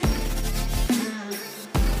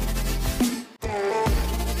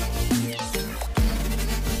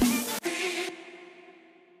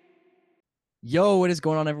Yo, what is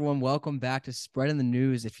going on, everyone? Welcome back to Spreading the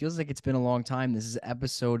News. It feels like it's been a long time. This is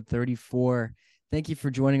episode 34. Thank you for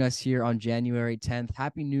joining us here on January 10th.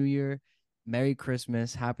 Happy New Year. Merry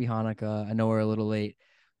Christmas. Happy Hanukkah. I know we're a little late,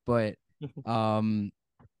 but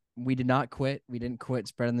we did not quit. We didn't quit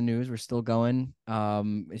Spreading the News. We're still going.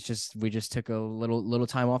 It's just we just took a little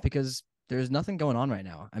time off because there's nothing going on right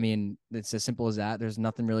now. I mean, it's as simple as that. There's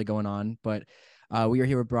nothing really going on, but we are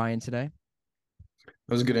here with Brian today.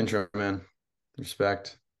 That was a good intro, man.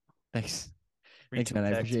 Respect. Thanks. Thanks, man. I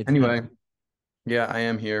Respect. appreciate that. Anyway, yeah, I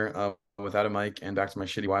am here without a mic and back to my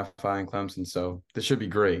shitty Wi-Fi in Clemson, so this should be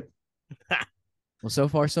great. Well, so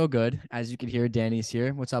far, so good. As you can hear, Danny's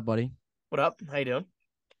here. What's up, buddy? What up? How you doing?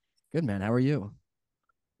 Good, man. How are you?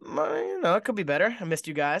 It could be better. I missed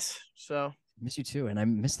you guys. So Miss you too. And I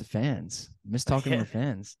miss the fans. Miss talking to the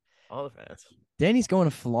fans. all the fans. Danny's going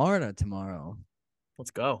to Florida tomorrow.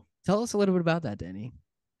 Let's go. Tell us a little bit about that, Danny.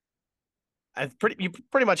 You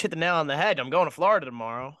pretty much hit the nail on the head. I'm going to Florida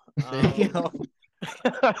tomorrow. There you go.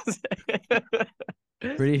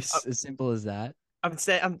 Pretty as simple as that. I'm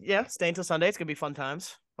staying till Sunday. It's gonna be fun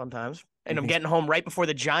times. And I'm Anything getting home right before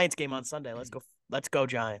the Giants game on Sunday. Let's go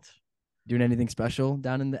Giants. Doing anything special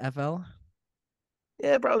down in the FL?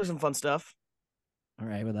 Yeah, probably some fun stuff. All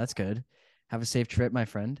right, well, that's good. Have a safe trip, my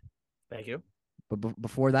friend. Thank you. But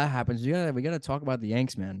before that happens, we gotta talk about the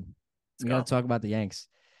Yanks, man. We gotta talk about the Yanks.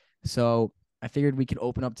 So I figured we could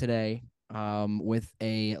open up today with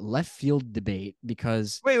a left field debate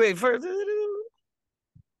because Wait,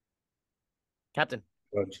 Captain.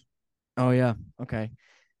 oh yeah, okay.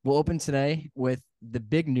 We'll open today with the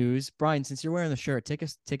big news. Brian, since you're wearing the shirt, take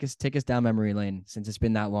us down memory lane since it's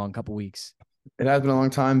been that long, couple weeks. It has been a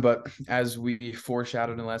long time, but as we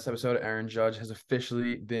foreshadowed in the last episode, Aaron Judge has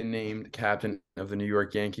officially been named captain of the New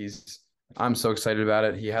York Yankees. I'm so excited about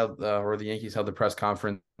it. The Yankees held the press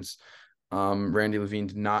conference. Randy Levine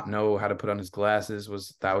did not know how to put on his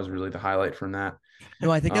glasses. That was really the highlight from that.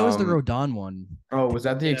 No, I think that was the Rodon one. Oh, was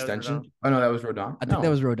that the Yeah, extension? Oh no, that was Rodon. I think that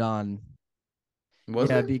was Rodon.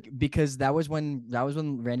 Was it? Because that was when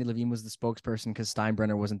Randy Levine was the spokesperson because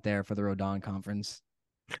Steinbrenner wasn't there for the Rodon conference.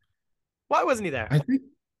 Why wasn't he there?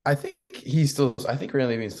 I think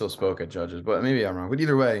Randy Levine still spoke at Judges, but maybe I'm wrong. But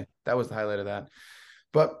either way, that was the highlight of that.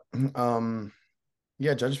 But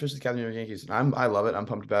yeah, Judge officially captain of the Yankees. I love it. I'm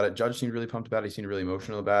pumped about it. Judge seemed really pumped about it. He seemed really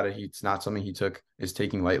emotional about it. It's not something is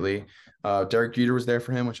taking lightly. Derek Jeter was there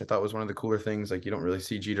for him, which I thought was one of the cooler things. Like, you don't really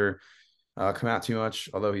see Jeter come out too much,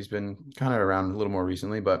 although he's been kind of around a little more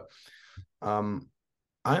recently. But I'm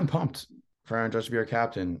pumped for Aaron Judge to be our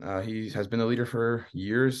captain. He has been the leader for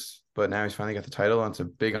years, but now he's finally got the title, and it's a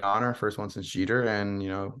big honor, first one since Jeter. And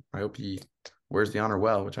I hope he wears the honor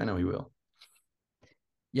well, which I know he will.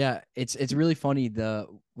 Yeah, it's really funny.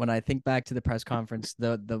 When I think back to the press conference,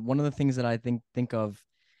 the one of the things that I think of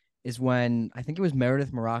is when I think it was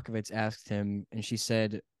Meredith Morakovitz asked him, and she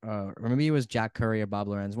said, or maybe it was Jack Curry or Bob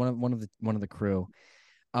Lorenz, one of the crew.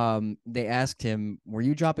 They asked him, "Were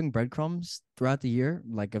you dropping breadcrumbs throughout the year,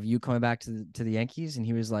 like of you coming back to the Yankees?" And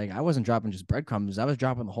he was like, "I wasn't dropping just breadcrumbs; I was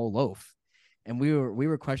dropping the whole loaf." And we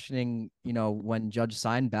were questioning, when Judge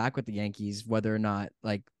signed back with the Yankees, whether or not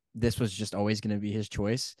like this was just always going to be his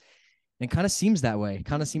choice. And it kind of seems that way.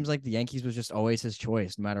 Kind of seems like the Yankees was just always his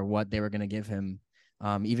choice, no matter what they were going to give him.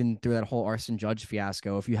 Even through that whole Arson Judge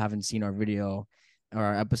fiasco, if you haven't seen our video or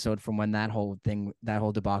our episode from when that whole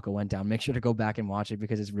debacle went down, make sure to go back and watch it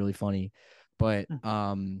because it's really funny. But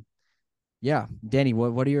yeah, Danny,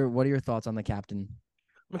 what are your thoughts on the captain?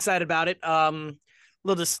 I'm excited about it.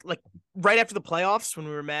 Just like right after the playoffs when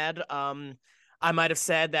we were mad, I might have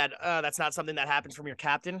said that that's not something that happens from your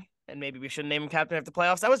captain, and maybe we shouldn't name him captain after the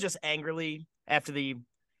playoffs. That was just angrily after the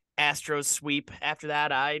Astros sweep. After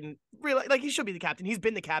that, I realized like he should be the captain. He's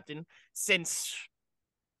been the captain since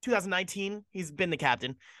 2019. He's been the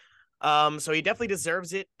captain. So he definitely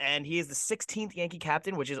deserves it, and he is the 16th Yankee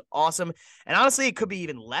captain, which is awesome. And honestly, it could be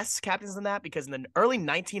even less captains than that because in the early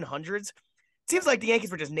 1900s, it seems like the Yankees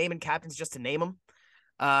were just naming captains just to name them.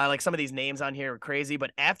 Like some of these names on here are crazy, but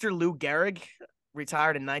after Lou Gehrig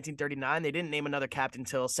retired in 1939, they didn't name another captain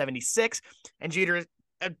until 76. And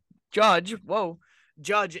Judge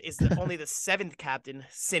is only the 7th captain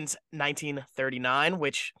since 1939,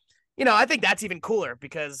 which, I think that's even cooler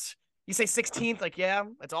because you say 16th, like, yeah,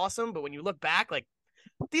 that's awesome. But when you look back, like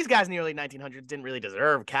these guys in the early 1900s didn't really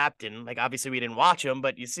deserve captain. Like, obviously we didn't watch them,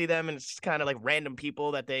 but you see them and it's just kind of like random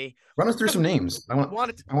people that they Run us through some names. I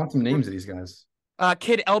want some names of these guys.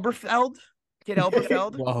 Kid Elberfeld.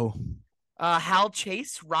 Whoa. Hal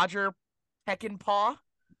Chase, Roger Peckinpah.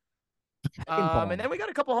 And then we got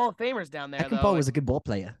a couple Hall of Famers down there. Peckinpah was a good ball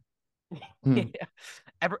player. Yeah.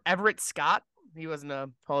 Everett Scott, He wasn't a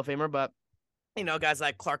Hall of Famer, but guys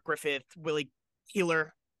like Clark Griffith, Willie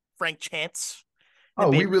Keeler, Frank Chance, and Oh,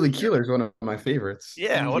 We Babe Ruth Really Jr. Keeler is one of my favorites.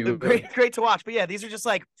 Yeah, Jeez, what We the Willie. great to watch. But yeah, these are just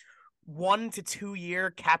like 1 to 2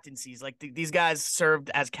 year captaincies. Like these guys served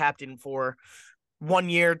as captain for 1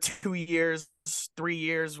 year, 2 years, 3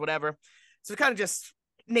 years, whatever. So kind of just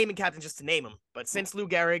naming captains just to name them. But since Lou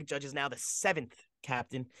Gehrig, Judge is now the 7th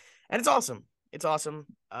captain, and it's awesome. It's awesome.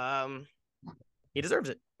 He deserves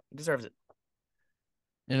it. He deserves it.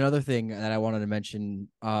 And another thing that I wanted to mention,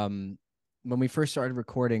 when we first started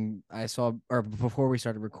recording, or before we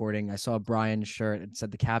started recording, I saw Brian's shirt and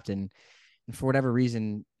said the captain. And for whatever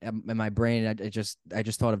reason, in my brain, I just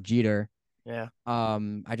thought of Jeter. Yeah.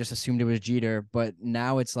 I just assumed it was Jeter, but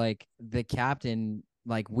now it's like the captain,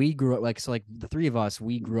 like we grew up, like the three of us,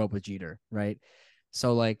 we grew up with Jeter, right?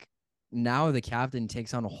 So like now the captain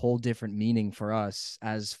takes on a whole different meaning for us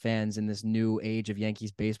as fans in this new age of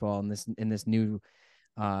Yankees baseball, and this new,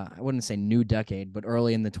 I wouldn't say new decade, but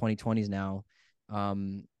early in the 2020s now.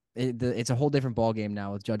 It's a whole different ball game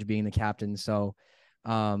now with Judge being the captain. So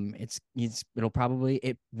it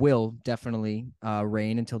will definitely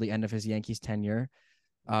reign until the end of his Yankees tenure.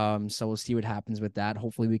 So we'll see what happens with that.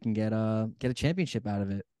 Hopefully we can get a championship out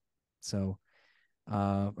of it. So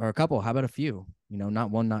or a couple. How about a few?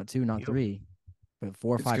 Not one, not two, not three, but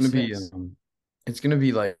four, It's five, gonna be six. it's gonna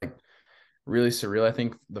be like really surreal. I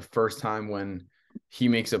think the first time when he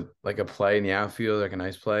makes a play in the outfield, like a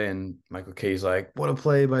nice play, and Michael K's like, "What a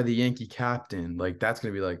play by the Yankee captain!" Like that's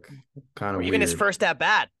gonna be like kind Or of even his weird. first at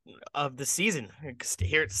bat of the season.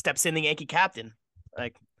 Here steps in the Yankee captain.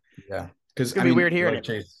 Like, Yeah, it's because gonna be weird hearing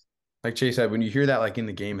it. Like Chase said, when you hear that like in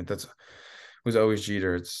the game, that's was always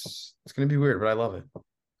Jeter. It's gonna be weird, but I love it.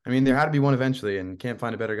 I mean, there had to be one eventually, and can't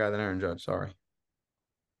find a better guy than Aaron Judge. Sorry.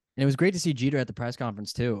 And it was great to see Jeter at the press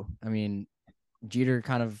conference too. I mean, Jeter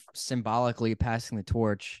kind of symbolically passing the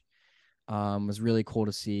torch was really cool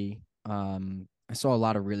to see. I saw a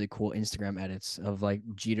lot of really cool Instagram edits of like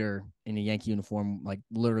Jeter in a Yankee uniform, like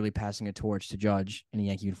literally passing a torch to Judge in a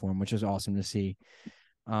Yankee uniform, which was awesome to see.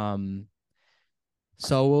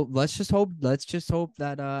 So let's just hope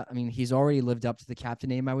that I mean, he's already lived up to the captain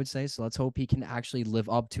name, I would say. So let's hope he can actually live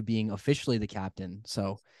up to being officially the captain.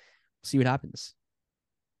 So see what happens.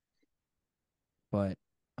 But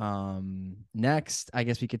next, I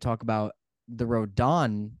guess we could talk about the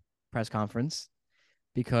Rodon press conference,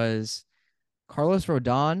 because Carlos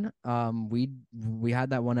Rodon, we had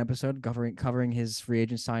that one episode covering his free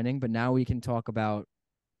agent signing, but now we can talk about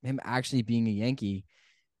him actually being a Yankee.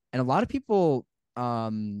 And a lot of people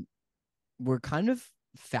were kind of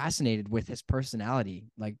fascinated with his personality.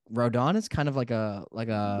 Like Rodon is kind of like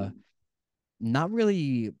a not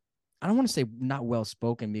really, I don't want to say not well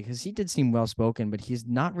spoken, because he did seem well spoken, but he's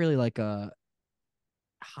not really like a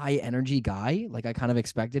high energy guy like I kind of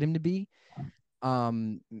expected him to be. He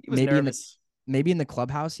was Maybe nervous. in the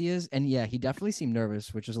clubhouse he is, and yeah, he definitely seemed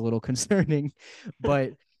nervous, which is a little concerning.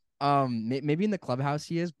 But maybe in the clubhouse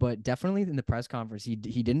he is, but definitely in the press conference he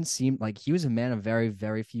didn't seem like he was a man of very,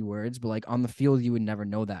 very few words. But like on the field, you would never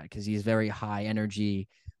know that because he's very high energy,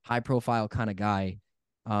 high profile kind of guy.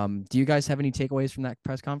 Do you guys have any takeaways from that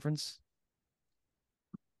press conference?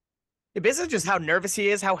 Basically just how nervous he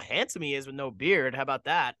is, how handsome he is with no beard. How about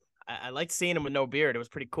that? I liked seeing him with no beard. It was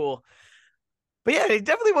pretty cool. But yeah, he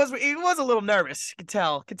definitely was. He was a little nervous. Could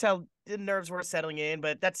tell the nerves were settling in,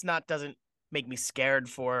 but doesn't make me scared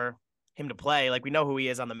for him to play. Like, we know who he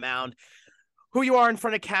is on the mound. Who you are in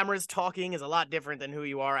front of cameras talking is a lot different than who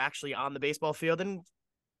you are actually on the baseball field. And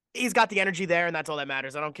he's got the energy there, and that's all that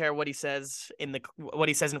matters. I don't care what he says in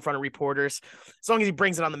front of reporters, as long as he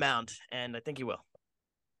brings it on the mound, and I think he will.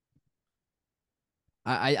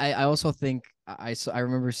 I also think I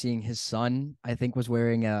remember seeing his son, I think, was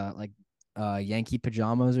wearing Yankee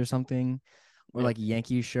pajamas or something, or like a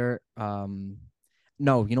Yankee shirt.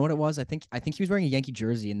 No, you know what it was? I think he was wearing a Yankee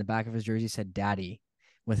jersey. In the back of his jersey said "Daddy"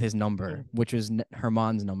 with his number, which was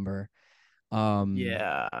Herman's number.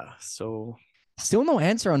 Yeah. So Still no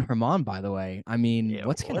answer on Herman, by the way. I mean, yeah,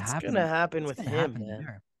 what's gonna happen? with What's gonna him, happen man?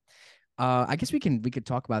 there? I guess we could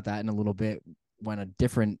talk about that in a little bit when a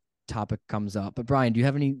different topic comes up. But Brian, do you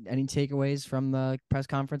have any takeaways from the press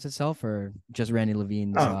conference itself, or just Randy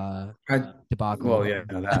Levine's debacle? Well, yeah,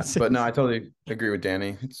 that. But no, I totally agree with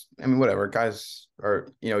Danny. I mean, whatever. Guys are,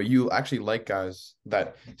 you actually like guys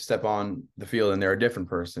that step on the field and they're a different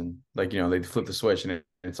person. Like, they flip the switch and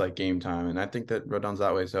it's like game time. And I think that Rodon's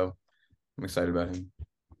that way. So I'm excited about him.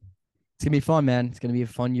 It's gonna be fun, man. It's gonna be a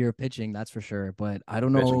fun year of pitching, that's for sure. But I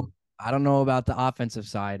don't know. Pitching. I don't know about the offensive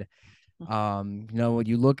side.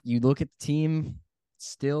 You look at the team.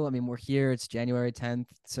 still, I mean, we're here. It's January 10th.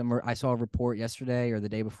 I saw a report yesterday or the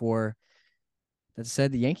day before that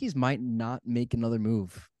said the Yankees might not make another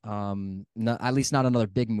move. Not, at least not another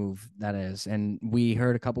big move, that is. And we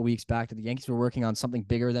heard a couple weeks back that the Yankees were working on something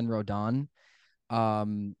bigger than Rodon.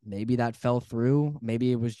 Maybe that fell through.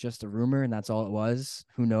 Maybe it was just a rumor and that's all it was.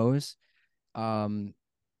 Who knows? Um,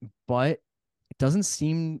 but it doesn't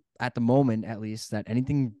seem at the moment, at least, that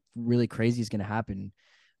anything really crazy is going to happen.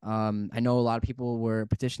 I know a lot of people were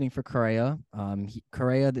petitioning for Correa.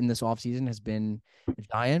 Correa in this offseason has been a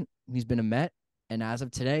Giant. He's been a Met. And as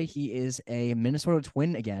of today, he is a Minnesota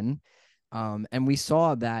Twin again. And we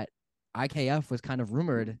saw that IKF was kind of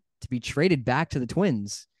rumored to be traded back to the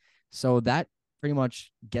Twins. So that pretty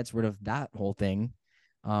much gets rid of that whole thing,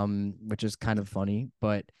 which is kind of funny.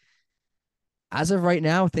 But as of right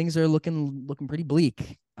now, things are looking pretty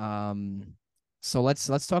bleak. So let's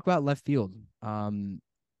talk about left field.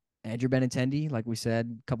 Andrew Benintendi, like we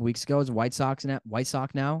said a couple weeks ago, is White Sox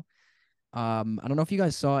now. I don't know if you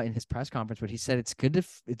guys saw it in his press conference, but he said it's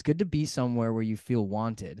good to be somewhere where you feel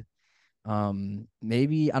wanted.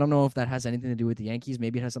 Maybe I don't know if that has anything to do with the Yankees.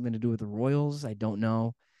 Maybe it has something to do with the Royals. I don't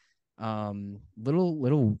know.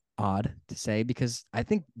 Little odd to say because I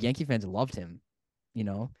think Yankee fans loved him. You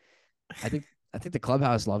know, I think the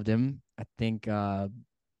clubhouse loved him. I think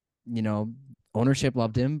ownership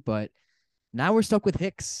loved him, but now we're stuck with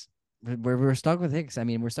Hicks. We're stuck with Hicks. I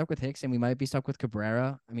mean, we're stuck with Hicks, and we might be stuck with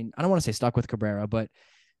Cabrera. I mean, I don't want to say stuck with Cabrera, but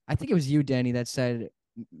I think it was you, Danny, that said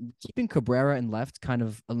keeping Cabrera in left kind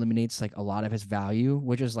of eliminates like a lot of his value,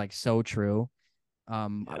 which is like so true.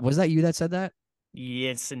 Was that you that said that?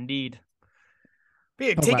 Yes, indeed. But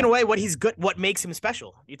yeah, Talk taking about away what he's good, what makes him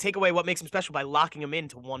special. You take away what makes him special by locking him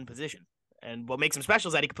into one position. And what makes him special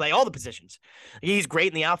is that he can play all the positions. He's great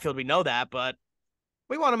in the outfield. We know that, but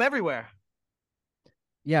we want him everywhere.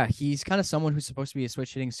 Yeah, he's kind of someone who's supposed to be a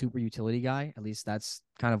switch hitting super utility guy. At least that's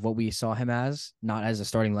kind of what we saw him as, not as a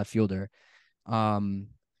starting left fielder.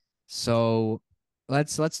 So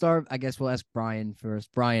let's start. I guess we'll ask Brian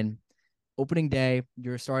first. Brian, opening day,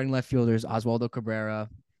 your starting left fielders, Oswaldo Cabrera.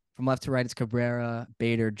 From left to right, it's Cabrera,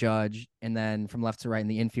 Bader, Judge, and then from left to right in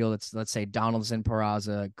the infield, it's let's say Donaldson,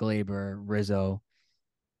 Peraza, Glaber, Rizzo.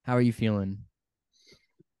 How are you feeling?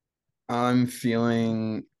 I'm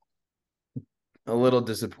feeling a little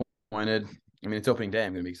disappointed. I mean, it's opening day.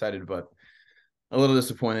 I'm going to be excited, but a little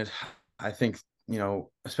disappointed. I think,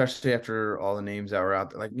 especially after all the names that were out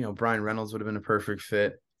there, like, Brian Reynolds would have been a perfect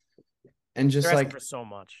fit. And just They're asking like, for so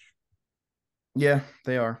much. yeah,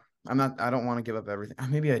 they are. I don't want to give up everything.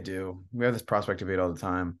 Maybe I do. We have this prospect debate all the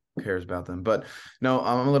time. Who cares about them? But no,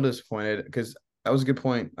 I'm a little disappointed because that was a good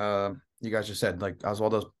point. You guys just said like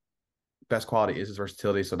Oswaldo's best quality is his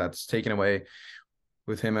versatility. So that's taken away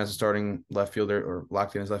with him as a starting left fielder or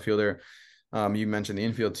locked in as left fielder. You mentioned the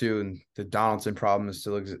infield too, and the Donaldson problem is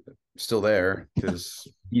still there because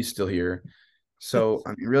he's still here. So I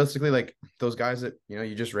mean, realistically, like those guys that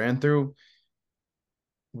you just ran through,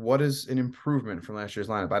 what is an improvement from last year's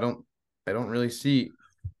lineup? I don't really see.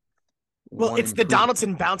 Well, it's the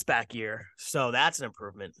Donaldson bounce back year, so that's an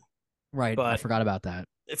improvement. Right, but I forgot about that.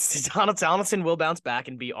 It's Donaldson will bounce back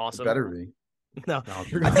and be awesome. It better be. No,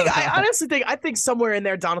 I honestly think somewhere in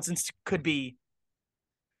there Donaldson could be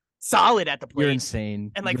solid at the plate. You're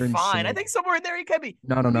insane. And like you're fine. Insane. I think somewhere in there he could be.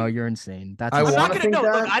 No, you're insane. That's I'm not gonna think no,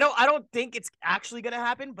 that. look, I don't think it's actually gonna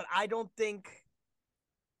happen, but I don't think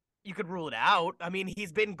you could rule it out. I mean,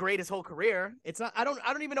 he's been great his whole career. It's not I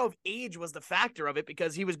don't even know if age was the factor of it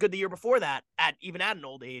because he was good the year before that even at an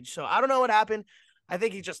old age. So I don't know what happened. I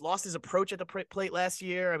think he just lost his approach at the plate last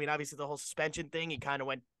year. I mean, obviously the whole suspension thing, he kind of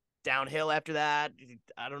went downhill after that.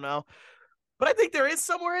 I don't know. But I think there is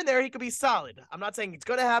somewhere in there he could be solid. I'm not saying it's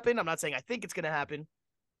going to happen. I'm not saying I think it's going to happen.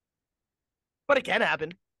 But it can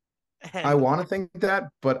happen. And I want to think that,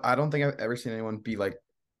 but I don't think I've ever seen anyone be like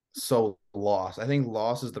so lost. I think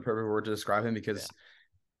lost is the perfect word to describe him because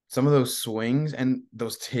some of those swings and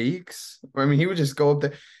those takes, I mean, he would just go up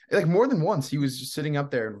there like more than once. He was just sitting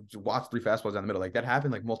up there and watch 3 fastballs down the middle. Like that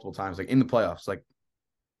happened like multiple times, like in the playoffs. Like,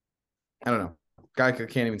 I don't know. Guy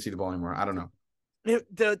can't even see the ball anymore. I don't know.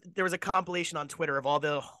 There was a compilation on Twitter of all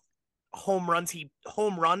the home runs he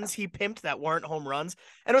pimped that weren't home runs.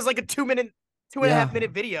 And it was like a 2.5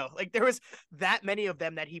 minute video. Like there was that many of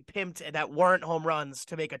them that he pimped and that weren't home runs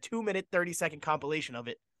to make a 2-minute 30-second compilation of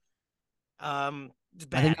it. I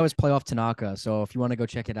think that was Playoff Tanaka. So if you want to go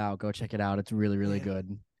check it out, go check it out. It's really, really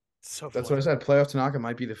good. So that's funny. What I said. Playoff Tanaka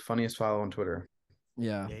might be the funniest follow on Twitter.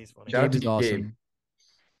 Yeah, he's funny. Gabe is awesome. Gabe.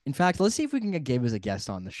 In fact, let's see if we can get Gabe as a guest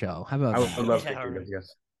on the show. How about I would love to get Gabe as a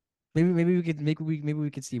guest. Maybe we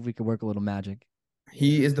could see if we could work a little magic.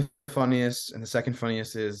 He is the funniest, and the second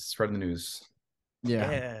funniest is spreading the news. Yeah,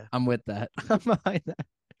 Yeah. I'm with that. I'm behind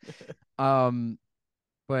that. Um,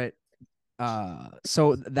 but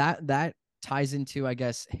so that ties into, I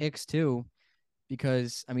guess, Hicks too,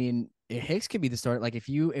 because I mean Hicks could be the start. Like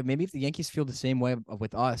maybe if the Yankees feel the same way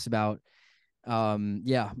with us about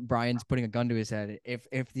yeah, Brian's putting a gun to his head. If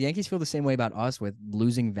the Yankees feel the same way about us with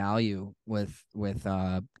losing value with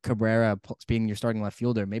Cabrera being your starting left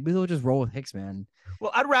fielder, maybe they'll just roll with Hicks, man.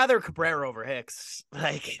 Well, I'd rather Cabrera over Hicks.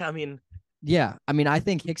 Like, I mean, Yeah, I mean, I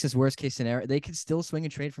think Hicks is worst case scenario. They could still swing a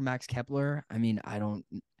trade for Max Kepler. I mean, I don't.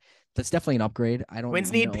 That's definitely an upgrade. I don't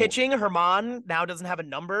Twins need know. pitching. Herman now doesn't have a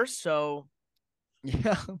number, so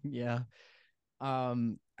Yeah, yeah.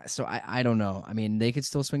 Um, so I don't know. I mean, they could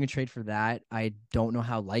still swing a trade for that. I don't know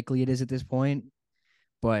how likely it is at this point,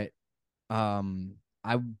 but um,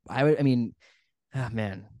 I I mean, ah,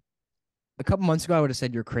 man, a couple months ago I would have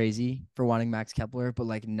said you're crazy for wanting Max Kepler, but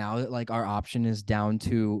like now that like our option is down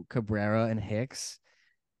to Cabrera and Hicks,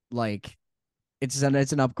 like it's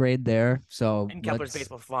an upgrade there. So and Kepler's let's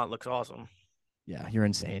baseball font looks awesome yeah, you're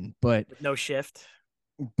insane. But with no shift.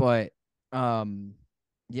 but um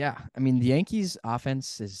yeah, I mean the Yankees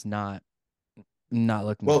offense is not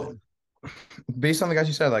looking Well, good. based on the guys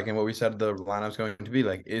you said, like, and what we said the lineup's going to be,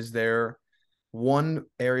 like, is there one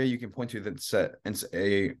area you can point to that set and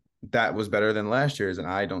say that was better than last year's? And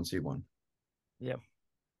I don't see one. Yeah.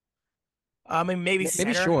 I mean, maybe Maybe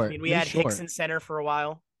center. I short. mean, we Maybe had Hicks short. in center for a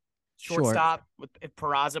while. Short. Shortstop with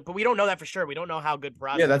Peraza, but we don't know that for sure. We don't know how good Peraza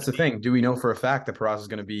Yeah, is going that's to the be. thing. Do we know for a fact that Peraza is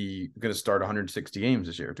going to start 160 games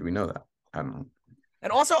this year? Do we know that? I don't know.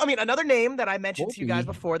 And also, I mean, another name that I mentioned Will to you guys be.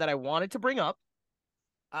 before that I wanted to bring up,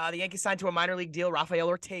 the Yankees signed to a minor league deal, Rafael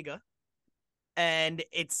Ortega, and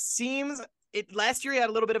it seems it last year he had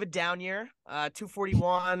a little bit of a down year,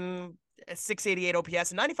 241, 688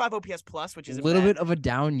 OPS, and 95 OPS plus, which isn't Little bad. bit of a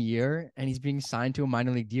down year, and he's being signed to a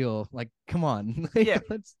minor league deal. Like, come on. Yeah, Like,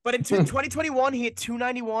 let's but in 2021 he hit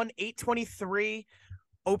 291, 823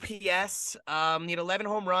 OPS. He had 11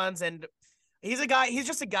 home runs, and he's a guy. He's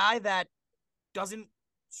just a guy that doesn't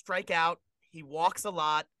strike out. He walks a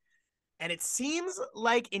lot. And it seems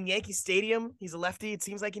like in Yankee Stadium, he's a lefty. It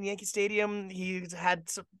seems like in Yankee Stadium, he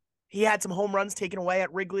had some home runs taken away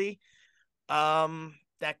at Wrigley.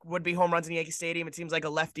 That would be home runs in Yankee Stadium. It seems like a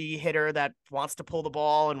lefty hitter that wants to pull the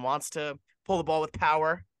ball and wants to pull the ball with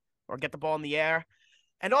power or get the ball in the air.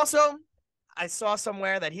 And also, I saw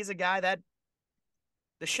somewhere that he's a guy that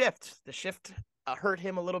the shift hurt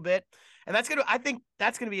him a little bit. And I think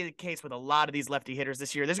that's gonna be the case with a lot of these lefty hitters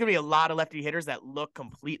this year. There's gonna be a lot of lefty hitters that look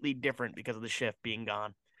completely different because of the shift being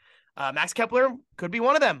gone. Max Kepler could be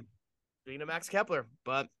one of them, being a Max Kepler,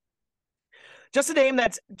 but just a name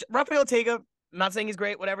that's Rafael Ortega. I'm not saying he's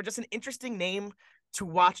great, whatever. Just an interesting name to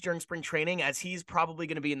watch during spring training, as he's probably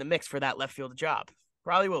going to be in the mix for that left field job.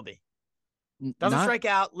 Probably will be. Doesn't not. strike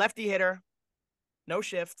out, lefty hitter, no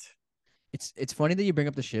shift. It's funny that you bring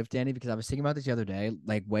up the shift, Danny, because I was thinking about this the other day,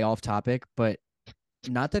 like way off topic, but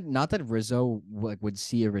not that Rizzo would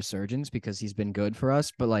see a resurgence because he's been good for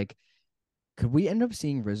us, but like, could we end up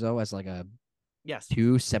seeing Rizzo as like a Yes.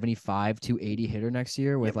 275, 280 hitter next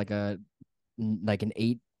year with Yep. like an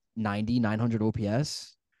 890, 900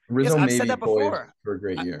 OPS? Rizzo I've may said be that poised before. for a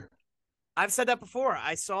great year. I've said that before.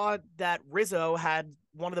 I saw that Rizzo had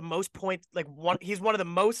one of the most points, he's one of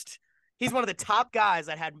the top guys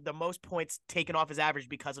that had the most points taken off his average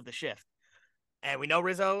because of the shift. And we know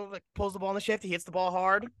Rizzo pulls the ball in the shift. He hits the ball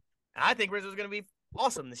hard. And I think Rizzo's going to be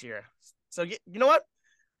awesome this year. So you know what?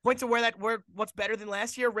 Point to where what's better than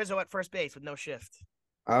last year? Rizzo at first base with no shift.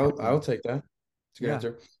 I'll take that. It's a good Yeah.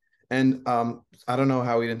 answer. And I don't know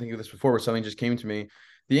how we didn't think of this before, but something just came to me.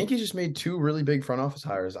 The Yankees just made two really big front office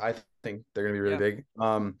hires. I think they're going to be really big.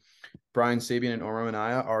 Brian Sabian and Omar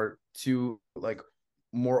Minaya are two like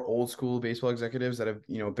more old school baseball executives that have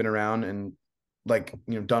been around and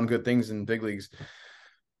done good things in big leagues.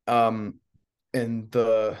 And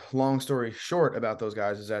the long story short about those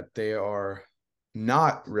guys is that they are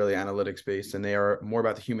not really analytics based and they are more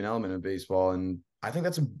about the human element of baseball. And I think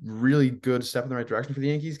that's a really good step in the right direction for the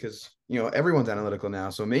Yankees because, everyone's analytical now.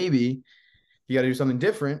 So maybe you got to do something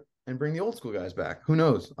different and bring the old school guys back. Who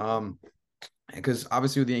knows? Because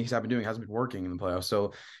obviously what the Yankees have been doing hasn't been working in the playoffs. So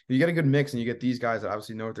if you get a good mix and you get these guys that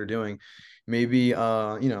obviously know what they're doing, maybe,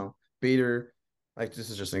 Bader, like this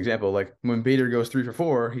is just an example, like when Bader goes 3 for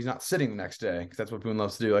 4, he's not sitting the next day because that's what Boone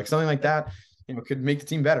loves to do. Like something like that, could make the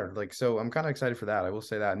team better. Like, so I'm kind of excited for that. I will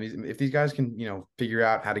say that. And if these guys can, figure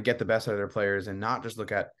out how to get the best out of their players and not just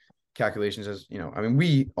look at calculations as I mean,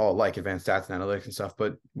 we all like advanced stats and analytics and stuff,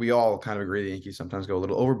 but we all kind of agree the Yankees sometimes go a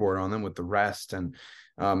little overboard on them with the rest and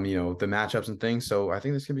the matchups and things. So I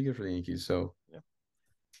think this could be good for the Yankees. So yeah.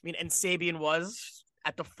 I mean, and Sabian was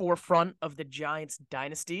at the forefront of the Giants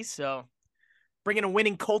dynasty, so bringing a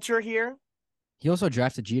winning culture here. He also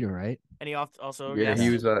drafted Jeter, right? And he also yeah, yes.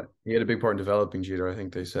 he had a big part in developing Jeter, I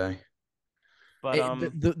think they say. But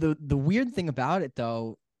the weird thing about it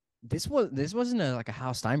though, this wasn't like a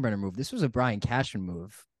Hal Steinbrenner move. This was a Brian Cashman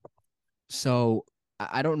move. So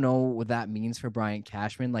I don't know what that means for Brian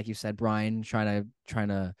Cashman. Like you said, Brian trying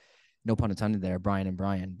to, no pun intended there, Brian and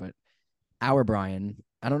Brian, but our Brian.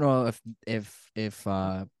 I don't know if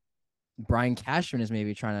Brian Cashman is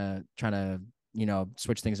maybe trying to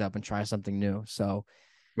switch things up and try something new. So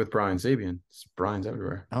with Brian Sabian, Brian's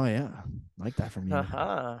everywhere. Oh yeah, like that from you.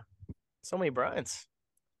 So many Bryans.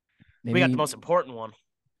 Maybe, we got the most important one.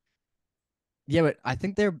 Yeah, but I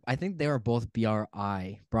think they are both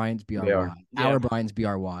BRI. Brian's BRY. Yeah. Our Brian's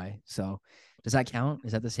BRY. So does that count?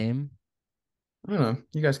 Is that the same? I don't know.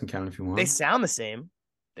 You guys can count if you want. They sound the same.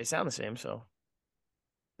 So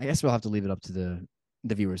I guess we'll have to leave it up to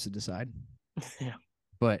the viewers to decide. Yeah.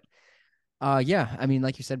 But yeah, I mean,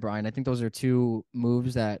 like you said, Brian, I think those are two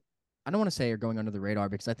moves that I don't want to say are going under the radar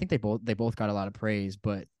because I think they both got a lot of praise,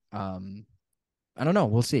 but I don't know.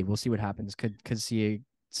 We'll see. We'll see what happens. Could see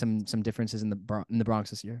some differences in the Bronx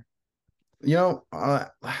this year.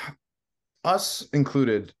 Us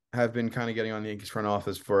included have been kind of getting on the Yankees front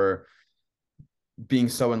office for being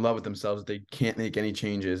so in love with themselves that they can't make any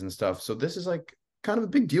changes and stuff. So this is like kind of a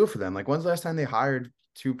big deal for them. Like, when's the last time they hired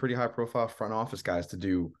two pretty high profile front office guys to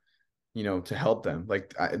do, to help them?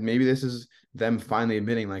 Like, maybe this is them finally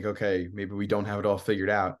admitting like, okay, maybe we don't have it all figured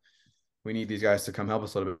out. We need these guys to come help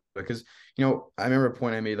us a little bit because, I remember a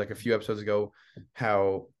point I made like a few episodes ago,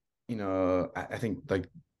 how, I think like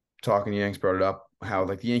talking to Yanks brought it up, how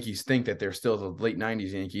like the Yankees think that they're still the late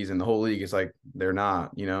 90s Yankees and the whole league is like, they're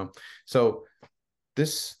not, So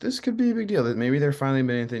this could be a big deal that maybe they're finally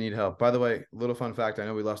admitting they need help. By the way, little fun fact, I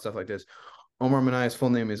know we love stuff like this. Omar Manaya's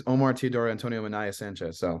full name is Omar Teodoro Antonio Manaya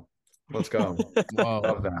Sanchez. So let's go. Whoa.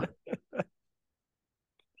 Love that.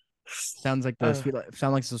 Sounds like the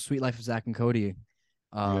sweet life of Zach and Cody.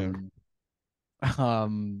 Why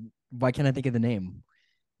can't I think of the name?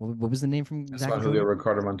 What was the name from That's Zach and Julio Cody?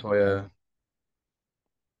 Ricardo Montoya.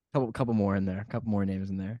 Couple more in there. Couple more names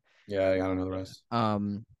in there. Yeah, I don't know the rest.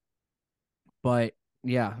 But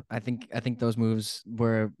yeah, I think those moves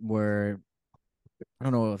were I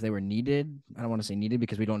don't know if they were needed. I don't want to say needed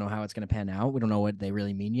because we don't know how it's going to pan out. We don't know what they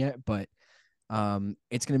really mean yet, but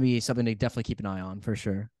it's going to be something to definitely keep an eye on for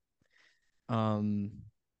sure.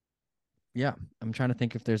 Yeah, I'm trying to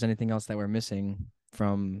think if there's anything else that we're missing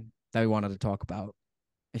from that we wanted to talk about.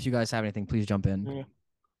 If you guys have anything, please jump in. Yeah.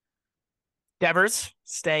 Devers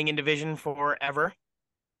staying in division forever,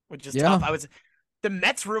 which is tough. The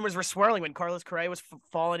Mets rumors were swirling when Carlos Correa was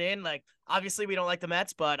falling in. Like, obviously we don't like the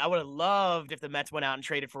Mets, but I would have loved if the Mets went out and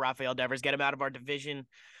traded for Rafael Devers, get him out of our division.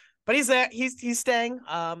 But he's there. He's staying.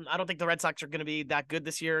 I don't think the Red Sox are going to be that good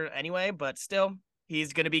this year anyway, but still,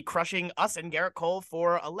 he's going to be crushing us and Garrett Cole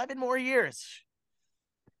for 11 more years.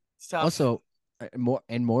 It's tough. Also,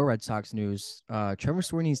 more Red Sox news. Trevor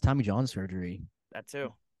Story needs Tommy John surgery. That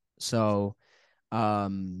too. So,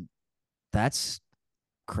 that's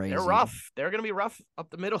crazy. They're rough. They're going to be rough up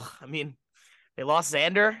the middle. I mean, they lost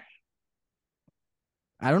Xander.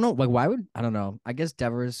 I don't know. Like, I don't know. I guess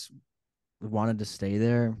Devers wanted to stay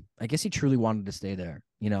there. I guess he truly wanted to stay there,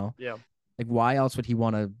 Yeah. Like, why else would he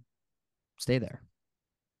want to stay there?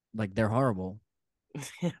 Like, they're horrible.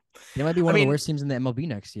 They might be one of the worst teams in the MLB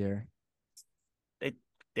next year.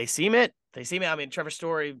 They seem it. I mean, Trevor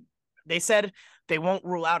Story, they said they won't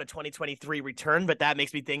rule out a 2023 return, but that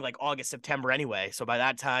makes me think like August, September anyway. So by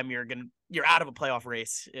that time, you're out of a playoff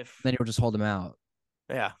race. Then you'll just hold him out.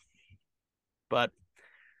 Yeah. But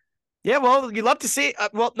yeah, well, you love to see.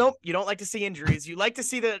 Nope, you don't like to see injuries. You like to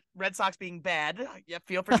see the Red Sox being bad. Yeah,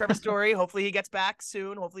 feel for Trevor Story. Hopefully he gets back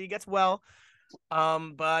soon. Hopefully he gets well.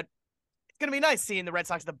 But it's gonna be nice seeing the Red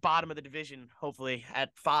Sox at the bottom of the division. Hopefully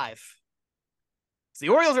at 5. So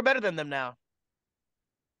the Orioles are better than them now.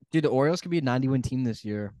 Dude, the Orioles could be a 90-win team this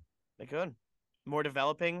year. They could. More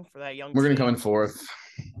developing for that young We're team. going to come in 4th.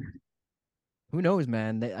 Who knows,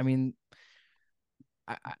 man? I mean,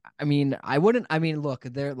 look,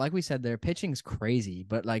 they're like we said, their pitching's crazy,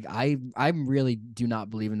 but like I really do not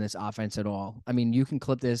believe in this offense at all. I mean, you can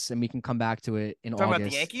clip this and we can come back to it in August. Talking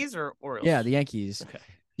about the Yankees or Orioles? Yeah, the Yankees. Okay.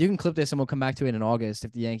 You can clip this and we'll come back to it in August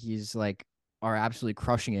if the Yankees like are absolutely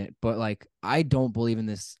crushing it. But like, I don't believe in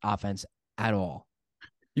this offense at all.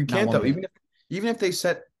 You can't though. Even if they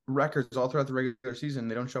set records all throughout the regular season,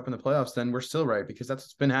 they don't show up in the playoffs, then we're still right because that's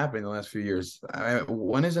what's been happening the last few years.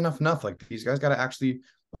 When is enough enough? Like these guys got to actually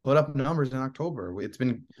put up numbers in October. It's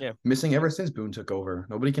been Yeah. missing ever since Boone took over.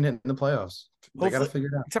 Nobody can hit in the playoffs. They got to figure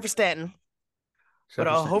it out. Except for Stanton. Except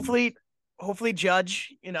for Stanton. Hopefully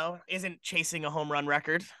Judge, isn't chasing a home run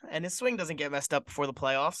record and his swing doesn't get messed up before the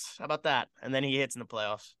playoffs. How about that? And then he hits in the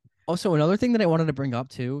playoffs. Also, another thing that I wanted to bring up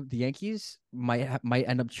too, the Yankees might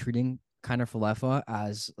end up treating Kiner Falefa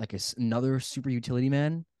as like another super utility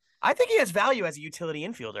man. I think he has value as a utility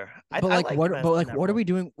infielder. But what are we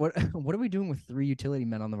doing? What are we doing with 3 utility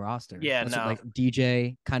men on the roster? Yeah, no. Like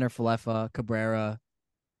DJ, Kiner Falefa, Cabrera.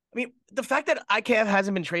 I mean, the fact that IKF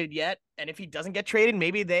hasn't been traded yet, and if he doesn't get traded,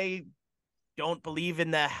 maybe they don't believe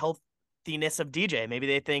in the healthiness of DJ. Maybe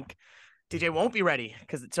they think DJ won't be ready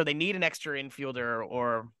so they need an extra infielder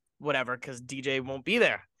or whatever because DJ won't be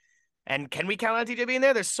there. And can we count on DJ being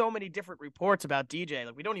there? There's so many different reports about DJ.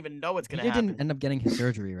 Like we don't even know what's going to happen. He didn't end up getting his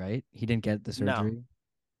surgery, right? He didn't get the surgery.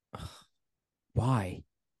 No. Why?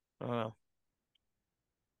 I don't know.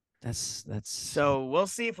 That's so we'll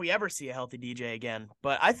see if we ever see a healthy DJ again.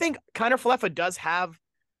 But I think Kiner Falefa does have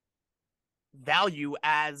value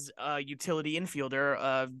as a utility infielder,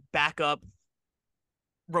 a backup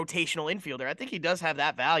rotational infielder. I think he does have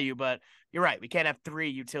that value, but you're right. We can't have 3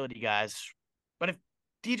 utility guys. But if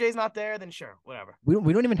DJ's not there, then sure, whatever.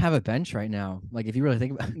 We don't even have a bench right now. Like if you really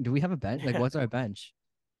think about it, do we have a bench? Like what's our bench?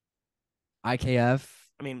 IKF.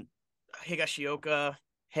 I mean, Higashioka,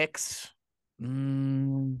 Hicks. I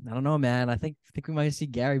don't know, man. I think we might see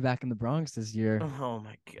Gary back in the Bronx this year. Oh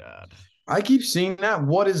my God. I keep seeing that.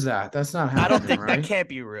 What is that? That's not happening. I don't think that can't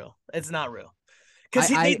be real. It's not real. Because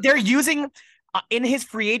they're using in his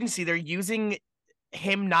free agency, they're using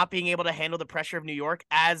him not being able to handle the pressure of New York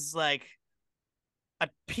as like a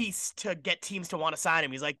piece to get teams to want to sign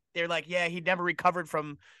him. They're like, yeah, he never recovered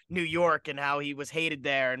from New York and how he was hated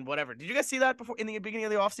there and whatever. Did you guys see that before in the beginning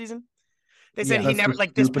of the offseason? They said he never,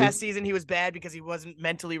 like this past season, he was bad because he wasn't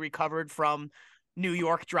mentally recovered from New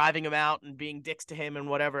York driving him out and being dicks to him and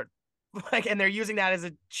whatever. Like, and they're using that as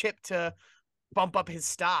a chip to bump up his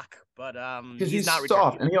stock, but he's not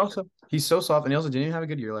soft, and he's so soft, and he also didn't even have a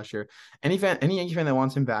good year last year. Any Yankee fan that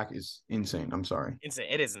wants him back is insane. I'm sorry, insane.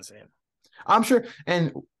 It is insane. I'm sure,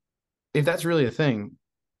 and if that's really a thing,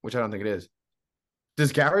 which I don't think it is,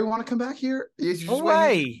 does Gary want to come back here? He's just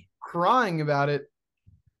crying about it.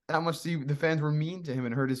 How much the fans were mean to him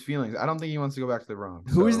and hurt his feelings. I don't think he wants to go back to the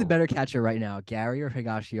Bronx. Who is the better catcher right now, Gary or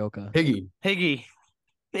Higashioka? Higgy.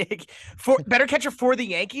 For better catcher for the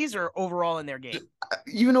Yankees or overall in their game?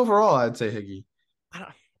 Even overall, I'd say Higgy.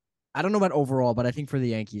 I don't know about overall, but I think for the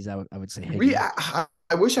Yankees, I would say Higgy.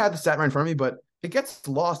 I wish I had the stat right in front of me, but it gets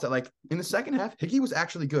lost that in the second half, Higgy was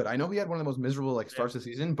actually good. I know he had one of the most miserable starts of the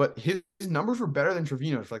season, but his numbers were better than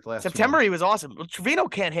Trevino's for the last September. He was awesome. Well, Trevino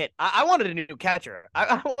can't hit. I wanted a new catcher.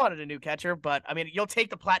 I wanted a new catcher, but I mean, you'll take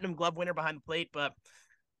the Platinum Glove winner behind the plate, but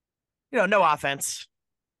no offense.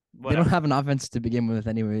 Whatever. They don't have an offense to begin with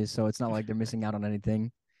anyways, so it's not like they're missing out on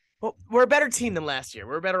anything. Well, we're a better team than last year.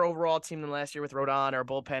 We're a better overall team than last year with Rodon. Our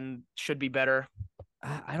bullpen should be better.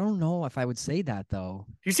 I don't know if I would say that, though.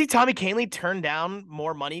 You see Tommy Kahnle turn down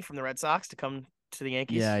more money from the Red Sox to come to the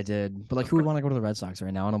Yankees? Yeah, I did. But, who would want to go to the Red Sox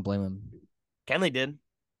right now? I don't blame him. Kahnle did.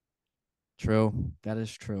 True. That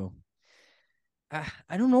is true.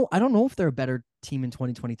 I don't know. I don't know if they're a better team in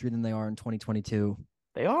 2023 than they are in 2022.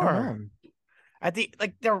 They are.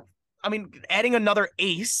 Adding another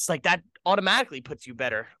ace, that automatically puts you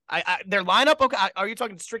better. Their lineup, okay, are you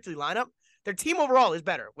talking strictly lineup? Their team overall is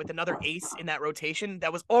better with another ace in that rotation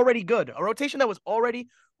that was already good. A rotation that was already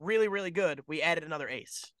really, really good. We added another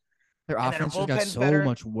ace. Their offense just got so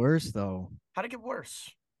much worse, though. How'd it get worse?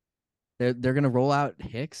 They're gonna roll out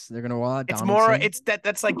Hicks. They're gonna roll out Donaldson.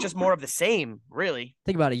 That's just more of the same, really.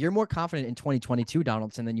 Think about it. You're more confident in 2022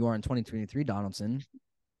 Donaldson than you are in 2023 Donaldson.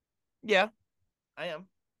 Yeah, I am.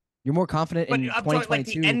 You're more confident in 2022. Like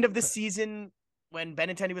the end of the season when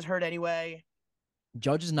Benintendi was hurt anyway.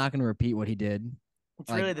 Judge is not going to repeat what he did. It's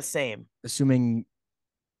really the same. Assuming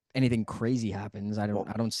anything crazy happens, I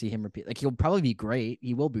don't see him repeat. He'll probably be great.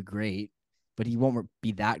 He will be great, but he won't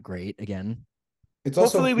be that great again.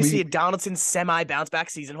 Hopefully we see a Donaldson semi bounce back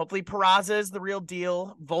season. Hopefully Peraza is the real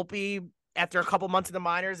deal. Volpe, after a couple months in the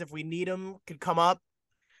minors, if we need him, could come up,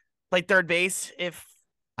 play third base. If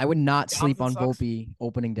I would not sleep on Volpe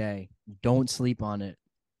opening day. Don't sleep on it.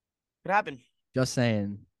 Could happen. Just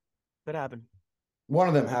saying. Could happen. One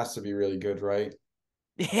of them has to be really good, right?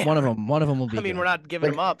 Yeah. One of them will be. We're not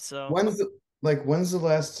giving him up. So when's the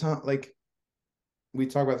last time? We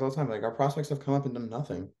talk about this all the time. Our prospects have come up and done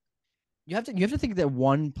nothing. You have to think that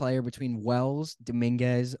one player between Wells,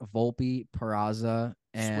 Dominguez, Volpe, Peraza,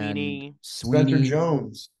 and Spencer Sweeney,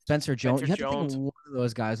 Jones. Spencer Jones. Spencer You have to think Jones. one of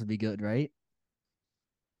those guys would be good, right?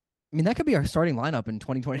 I mean, that could be our starting lineup in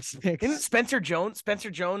 2026. Isn't Spencer Jones? He's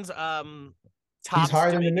Tops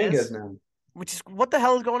higher than Dominguez, Dominguez now. which is what the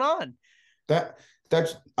hell is going on?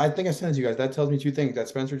 That's I think I sent it to you guys. That tells me two things. That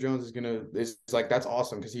Spencer Jones is like that's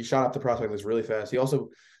awesome because he shot up the prospect list really fast. He also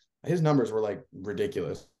his numbers were like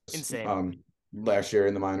ridiculous. Insane. Last year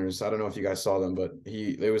in the minors. I don't know if you guys saw them, but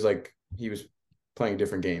he was playing a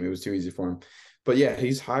different game. It was too easy for him. But yeah,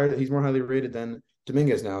 he's more highly rated than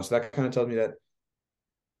Dominguez now. So that kind of tells me that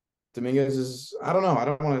Dominguez is I don't know. I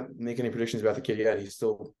don't want to make any predictions about the kid yet. He's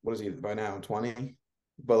still what is he by now? 20?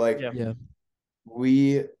 But like Yeah.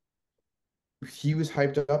 he was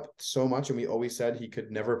hyped up so much, and we always said he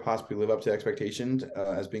could never possibly live up to expectations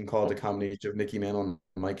as being called a combination of Mickey Mantle and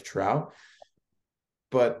Mike Trout.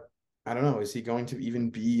 But I don't know. Is he going to even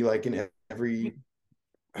be like in every?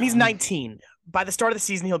 He's 19. By the start of the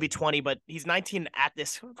season, he'll be 20, but he's 19 at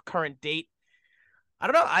this current date. I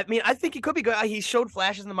don't know. I mean, I think he could be good. He showed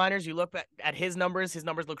flashes in the minors. You look at his numbers. His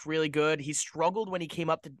numbers look really good. He struggled when he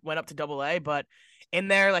went up to Double-A, but in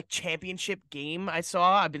their like championship game,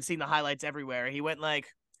 I've been seeing the highlights everywhere. He went like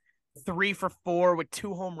 3 for 4 with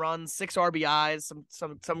 2 home runs, 6 RBIs,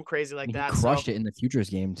 some crazy like that. He crushed it in the Futures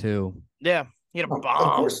game too. Yeah, he had a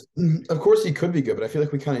bomb. Of course, he could be good, but I feel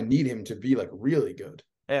like we kind of need him to be like really good.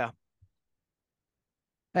 Yeah.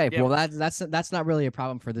 Hey, well that's not really a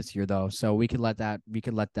problem for this year though. So we could let that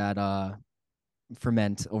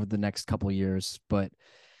ferment over the next couple of years. But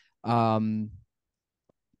Danny's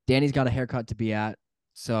got a haircut to be at,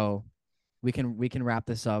 so we can wrap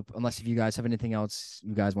this up unless if you guys have anything else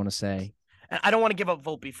you guys want to say. I don't want to give up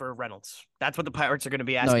Volpe for Reynolds. That's what the Pirates are going to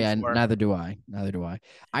be asking for. Neither do I.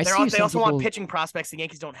 They also want pitching prospects. The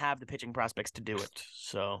Yankees don't have the pitching prospects to do it.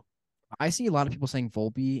 So I see a lot of people saying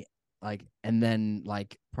Volpe, like, and then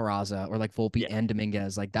like Peraza or like Volpe and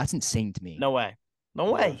Dominguez. Like that's insane to me. No way.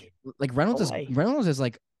 Like Reynolds is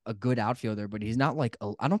like a good outfielder, but he's not like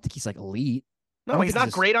I don't think he's like elite. No, he's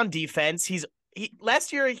not great on defense.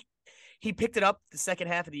 Last year he picked it up the second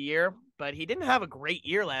half of the year, but he didn't have a great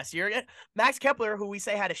year last year. Max Kepler, who we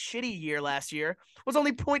say had a shitty year last year, was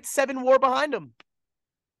only 0.7 WAR behind him.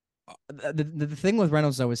 The thing with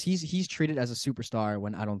Reynolds though is he's treated as a superstar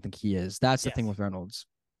when I don't think he is. That's the thing with Reynolds.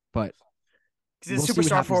 But he's a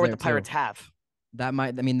superstar for what the Pirates have.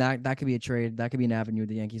 That could be a trade. That could be an avenue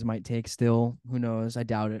the Yankees might take still. Who knows? I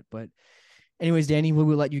doubt it. But anyways, Danny, we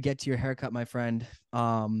will let you get to your haircut, my friend.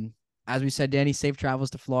 As we said, Danny, safe travels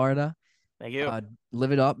to Florida. Thank you.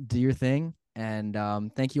 Live it up, do your thing. And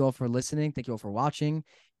thank you all for listening. Thank you all for watching.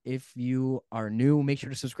 If you are new, make sure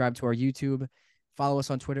to subscribe to our YouTube. Follow us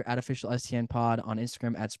on Twitter at officialstnpod, on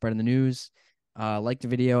Instagram at spreading the news. Like the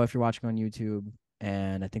video if you're watching on YouTube.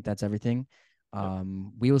 And I think that's everything.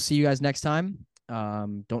 We will see you guys next time.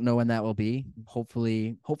 Don't know when that will be.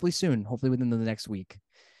 Hopefully soon. Hopefully within the next week.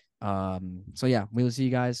 So yeah, we will see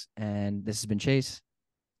you guys. And this has been Chase.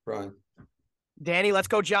 Brian. Danny, let's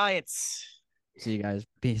go Giants. See you guys.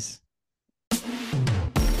 Peace.